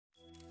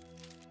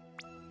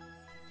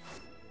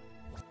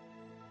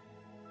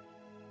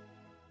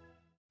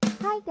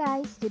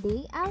guys,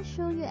 today I'll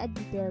show you a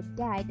detailed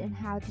guide on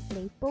how to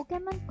play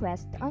Pokemon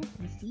Quest on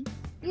PC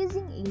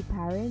using a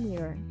Power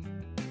Mirror.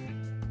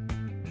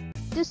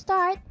 To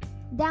start,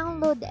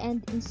 download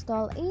and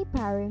install a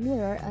Power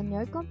Mirror on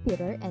your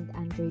computer and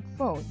Android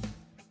phone.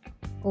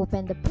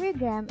 Open the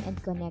program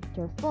and connect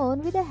your phone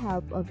with the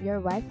help of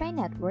your Wi-Fi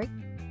network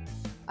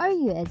or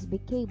USB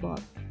cable.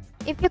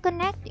 If you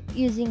connect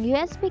using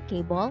USB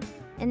cable,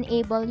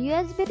 enable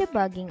USB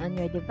debugging on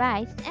your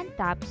device and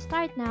tap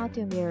Start Now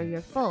to mirror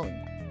your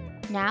phone.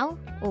 Now,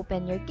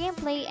 open your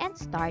gameplay and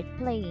start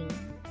playing.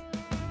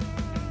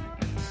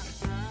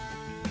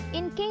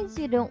 In case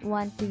you don't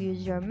want to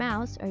use your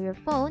mouse or your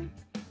phone,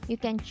 you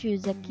can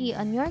choose a key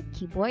on your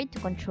keyboard to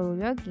control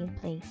your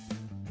gameplay.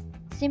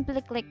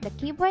 Simply click the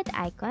keyboard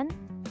icon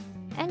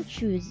and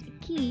choose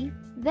Key,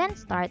 then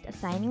start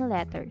assigning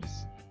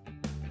letters.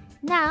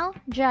 Now,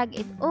 drag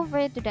it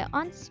over to the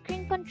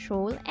on-screen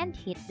control and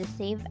hit the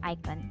save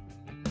icon.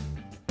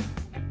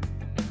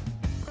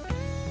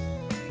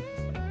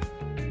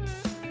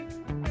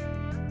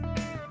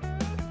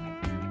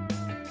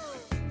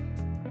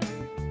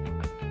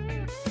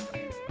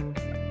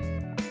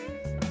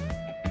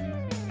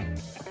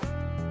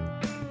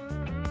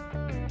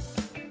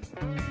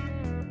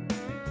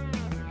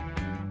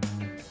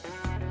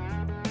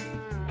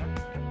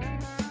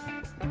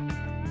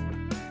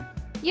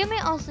 You may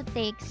also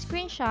take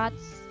screenshots,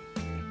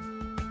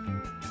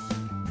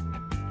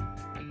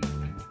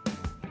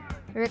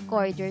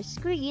 record your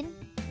screen,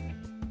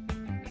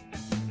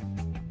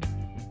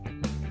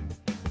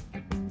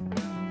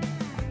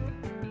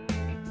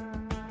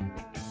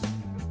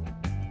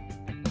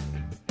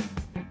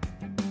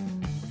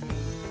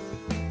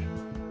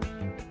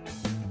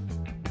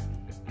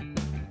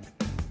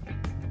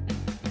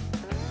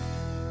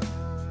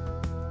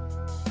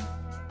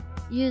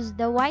 use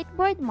the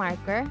whiteboard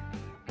marker,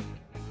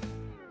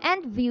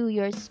 and view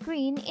your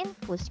screen in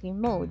full screen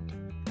mode.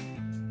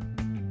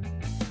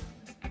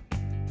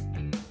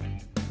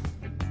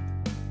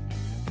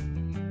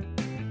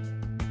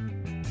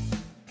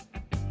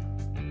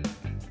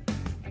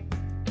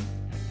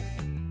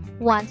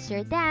 Once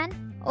you're done,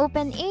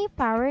 open a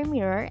Power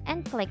Mirror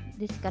and click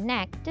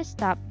Disconnect to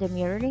stop the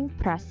mirroring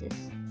process.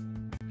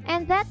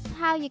 And that's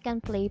how you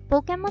can play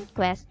Pokemon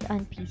Quest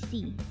on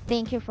PC.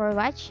 Thank you for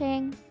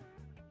watching!